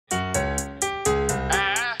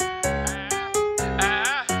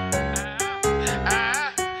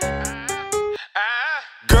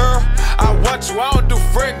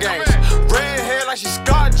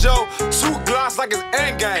Joe, 2 Glocks like it's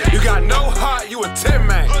endgame. You got no heart, you a 10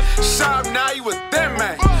 man. Shop now, you a thin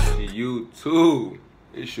man. You too.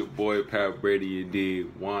 It's your boy Pap Brady, you dig?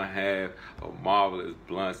 One half of Marvelous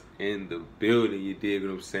Bluntz in the building, you dig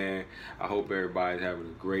what I'm saying? I hope everybody's having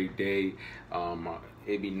a great day.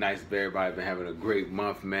 It'd be nice if everybody been having a great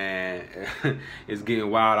month, man. It's getting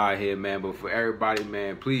wild out here, man. But for everybody,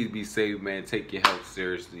 man, please be safe, man. Take your health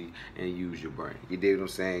seriously and use your brain. You dig what I'm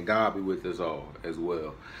saying? God be with us all as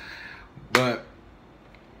well. But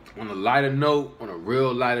on a lighter note, on a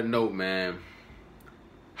real lighter note, man,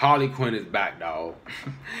 Harley Quinn is back, dog.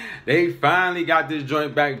 They finally got this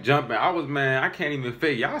joint back jumping. I can't even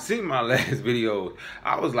fake. Y'all seen my last video.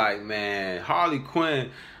 I was like, man, Harley Quinn,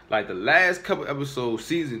 like the last couple episodes,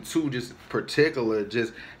 season 2 just particular,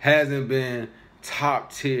 just hasn't been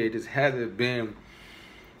top tier. Just hasn't been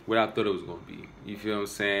what I thought it was gonna be. You feel what I'm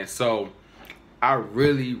saying? So I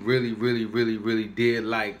really did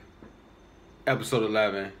like episode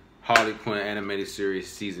 11. Harley Quinn animated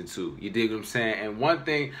series season 2. You dig what I'm saying? And one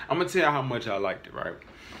thing, I'm gonna tell you how much I liked it, right?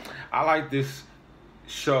 I like this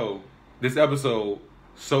show, this episode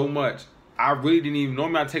so much. I really didn't even,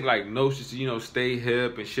 normally I take like notes just to, you know, stay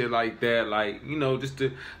hip and shit like that. Like, you know, just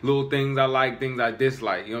the little things I like, things I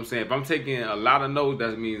dislike. You know what I'm saying? If I'm taking a lot of notes,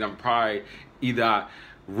 that means I'm probably either I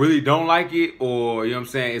really don't like it or, you know what I'm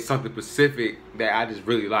saying, it's something specific that I just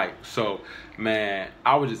really like. So, man,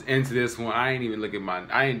 I was just into this one. I ain't even look at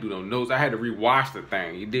I ain't do no notes. I had to rewatch the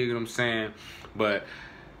thing. You dig what I'm saying? But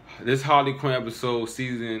this Harley Quinn episode,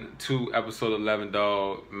 season 2, episode 11,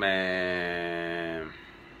 dog, man,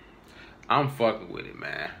 I'm fucking with it,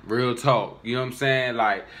 man. Real talk. You know what I'm saying?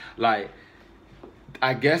 Like,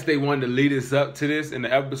 I guess they wanted to lead us up to this in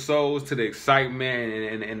the episodes, to the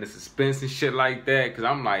excitement and the suspense and shit like that. Because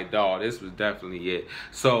I'm like, dawg, this was definitely it.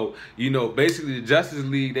 So, you know, basically the Justice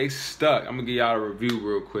League, they stuck. I'm going to give y'all a review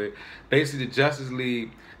real quick. Basically, the Justice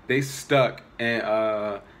League, they stuck. And,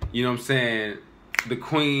 you know what I'm saying, the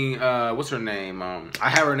Queen, what's her name? I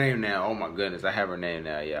have her name now. Oh, my goodness. I have her name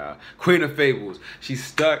now, y'all. Queen of Fables. She's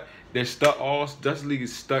stuck. They're stuck. All Justice League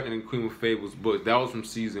is stuck in the Queen of Fables book. That was from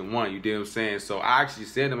season 1. You dig what I'm saying? So I actually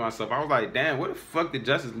said to myself, I was like, damn, where the fuck did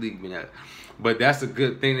Justice League been at? But that's a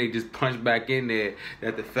good thing. They just punched back in there.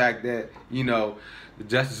 That the fact that, you know, the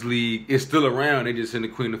Justice League is still around. They just in the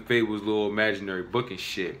Queen of Fables little imaginary book and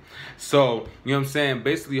shit. So, you know what I'm saying?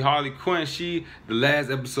 Basically, Harley Quinn, the last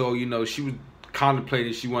episode, you know, she was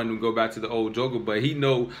contemplated she wanted to go back to the old Joker, but he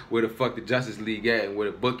know where the fuck the Justice League at and where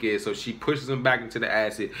the book is, so she pushes him back into the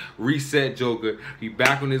acid, reset Joker. He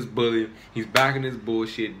back on his bully, he's back in his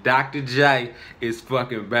bullshit. Dr. J is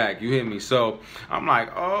fucking back, you hear me? So I'm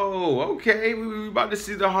like, oh, okay, we about to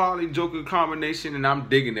see the Harley Joker combination, and I'm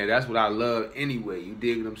digging that. That's what I love anyway, you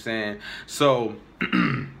dig what I'm saying? So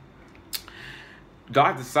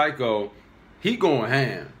Dr. Psycho, he going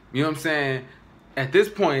ham, you know what I'm saying? At this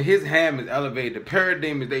point, his ham is elevated. The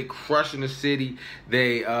Parademons, they crushing the city.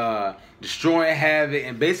 They destroying Havoc.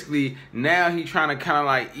 And basically, now he trying to kind of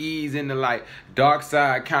like ease into like dark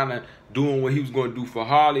side, kind of doing what he was going to do for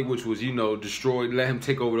Harley, which was, you know, destroy, let him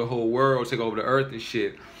take over the whole world, take over the earth and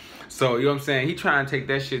shit. So, you know what I'm saying? He trying to take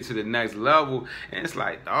that shit to the next level. And it's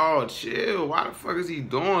like, oh, chill. Why the fuck is he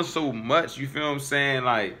doing so much? You feel what I'm saying?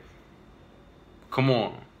 Like, come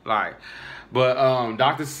on. Like, but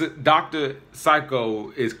Dr.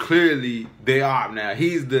 Psycho is clearly the op now.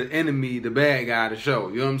 He's the enemy, the bad guy of the show.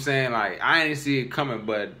 You know what I'm saying? Like, I ain't see it coming,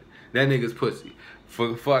 but that nigga's pussy.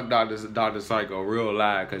 Fuck Dr. Psycho, real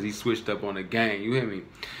live, because he switched up on the gang. You hear me?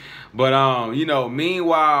 But, you know,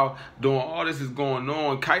 meanwhile, doing all this is going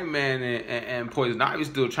on, Kite Man and Poison Ivy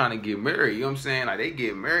still trying to get married. You know what I'm saying? Like, they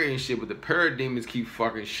get married and shit, but the Parademons keep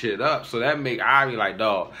fucking shit up. So that make Ivy like,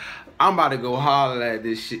 dog, I'm about to go holler at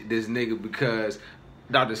this nigga because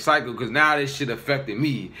Dr. Psycho, because now this shit affected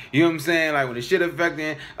me. You know what I'm saying? Like, when the shit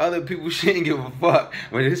affecting other people, she didn't give a fuck.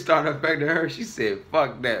 When it started affecting her, she said,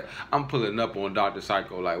 fuck that. I'm pulling up on Dr.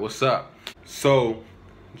 Psycho. Like, what's up? So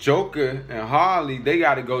Joker and Harley, they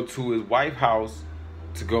got to go to his wife's house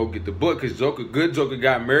to go get the book, because good Joker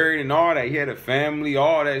got married and all that. He had a family,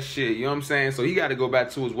 all that shit. You know what I'm saying? So he got to go back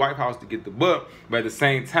to his wife's house to get the book. But at the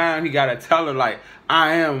same time, he got to tell her, like,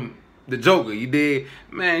 I am the Joker, you did?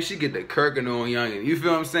 Man, she get the kirkin on youngin'. You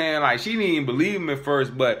feel what I'm saying? Like, she didn't even believe him at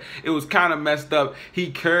first, but it was kind of messed up. He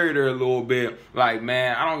carried her a little bit. Like,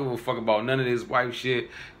 man, I don't give a fuck about none of this wife shit.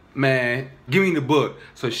 Man, give me the book.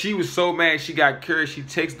 So she was so mad she got carried. She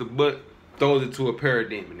takes the book, throws it to a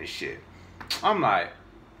parademon and shit. I'm like,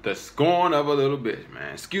 the scorn of a little bitch,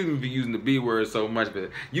 man. Excuse me for using the B word so much, but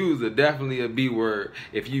use definitely a B word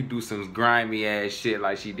if you do some grimy ass shit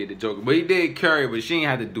like she did to Joker. But he did carry, but she ain't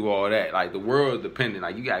had to do all that. Like, the world is dependent.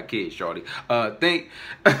 Like, you got kids, shorty. But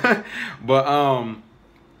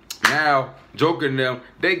now Joker and them,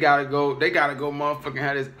 they gotta go motherfucking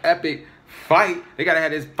have this epic fight. They gotta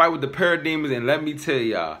have this fight with the parademons, and let me tell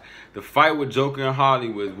y'all, the fight with Joker and Harley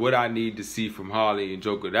was what I need to see from Harley and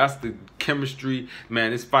Joker. That's the chemistry,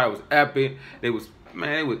 man. This fight was epic. They was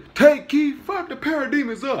take key, fuck the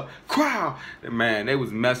parademons up, crowd. Man, they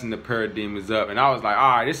was messing the parademons up, and I was like,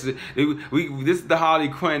 all right, this is the Harley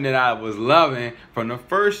Quinn that I was loving from the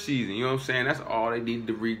first season. You know what I'm saying? That's all they needed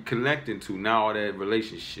to reconnect into. Now all that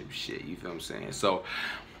relationship shit. You feel what I'm saying? So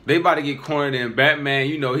they about to get cornered, and Batman,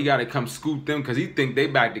 you know, he got to come scoop them because he think they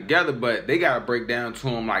back together, but they got to break down to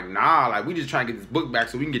him like, nah, like, we just trying to get this book back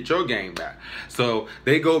so we can get your game back. So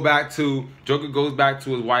they go back to, Joker goes back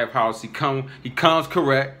to his wife's house. He comes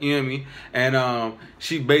correct, you know what I mean? And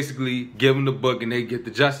she basically give him the book, and they get the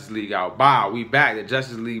Justice League out. Wow, we back, the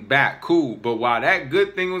Justice League back, cool. But while that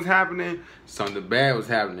good thing was happening, something bad was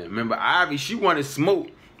happening. Remember, Ivy, she wanted smoke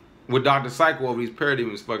with Dr. Psycho over these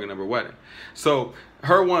parademons fucking up her wedding. So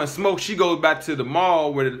her wanting smoke, she goes back to the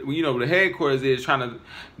mall where the headquarters is, trying to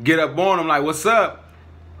get up on him like, what's up?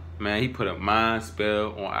 Man, he put a mind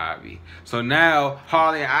spell on Ivy. So now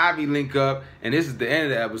Harley and Ivy link up, and this is the end of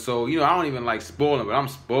the episode. You know, I don't even like spoiling, but I'm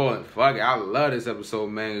spoiling. Fuck it, I love this episode,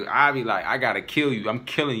 man. Ivy like, I gotta kill you. I'm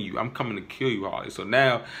killing you. I'm coming to kill you, Harley. So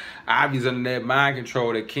now Ivy's under that mind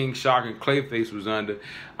control that King Shark and Clayface was under.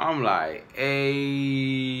 I'm like,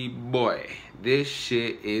 hey, boy, this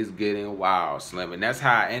shit is getting wild, Slim. And that's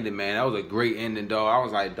how I ended, man. That was a great ending, dog. I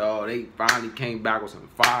was like, dog, they finally came back with some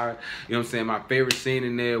fire. You know what I'm saying? My favorite scene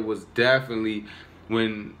in there was definitely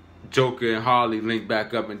when Joker and Harley linked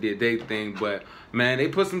back up and did their thing. But, man, they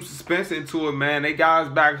put some suspense into it, man. They got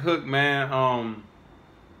us back hooked, man.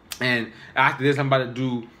 And after this, I'm about to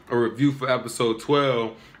do a review for episode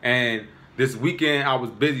 12. And this weekend, I was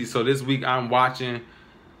busy. So this week, I'm watching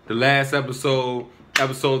the last episode,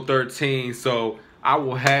 episode 13, so I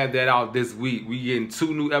will have that out this week. We getting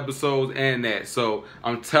 2 new episodes and that. So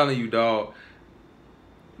I'm telling you, dog,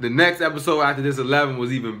 the next episode after this 11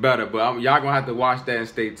 was even better. But y'all gonna have to watch that and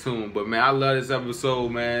stay tuned. But man, I love this episode,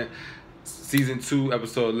 man. Season 2,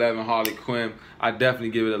 episode 11, Harley Quinn. I definitely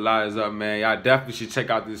give it a lighters up, man. Y'all definitely should check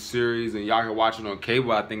out this series, and y'all can watch it on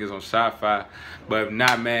cable. I think it's on Sci-Fi. But if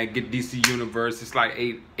not, man, get DC Universe. It's like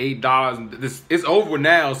 $8. It's over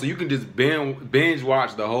now, so you can just binge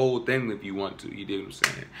watch the whole thing if you want to. You dig what I'm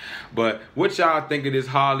saying? But what y'all think of this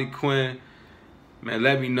Harley Quinn? Man,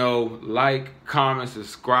 let me know. Like, comment,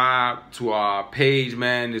 subscribe to our page,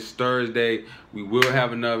 man. This Thursday, we will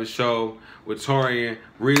have another show with Torian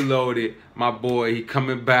Reloaded. My boy, he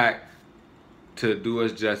coming back to do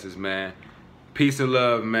us justice, man. Peace and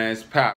love, man. It's Pap.